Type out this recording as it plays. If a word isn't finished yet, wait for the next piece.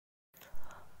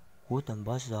Wooden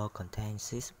puzzle contains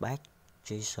 6 bags,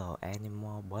 jigsaw,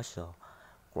 animal puzzle,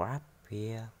 crab,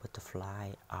 bear,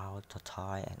 butterfly, owl,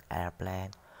 tortoise, and airplane.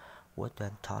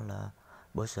 Wooden toddler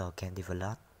puzzle can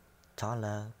develop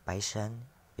toddler patience,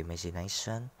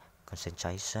 imagination,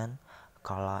 concentration,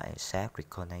 color and shape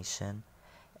recognition,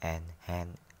 and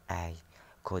hand-eye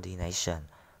coordination.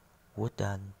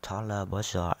 Wooden toddler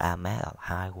puzzles are made of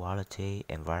high-quality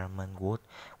environment wood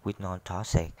with no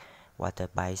toxic,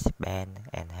 water-based bend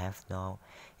and have no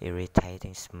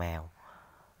irritating smell.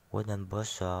 Wooden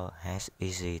puzzle has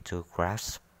easy to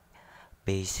grasp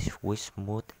piece with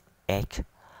smooth edge,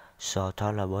 so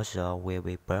toddler puzzle will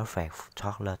be perfect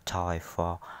toddler toy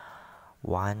for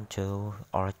 1, 2,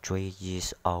 or 3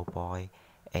 years old boy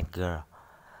and girl.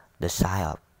 The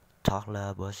size of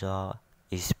toddler puzzle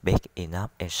is big enough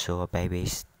ensure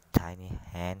baby's tiny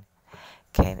hand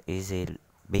can easily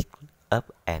pick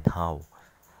up and hold.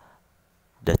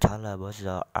 The toddler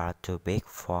puzzles are too big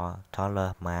for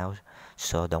toddler mouth,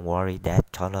 so don't worry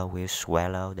that toddler will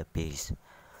swallow the piece.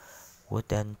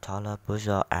 Wooden toddler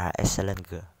puzzles are excellent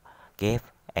gift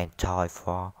and toy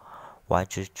for 1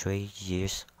 to 3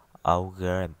 years old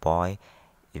girl and boy,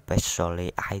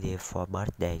 especially ideal for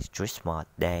birthday, Christmas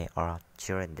Day, or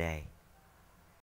Children's Day.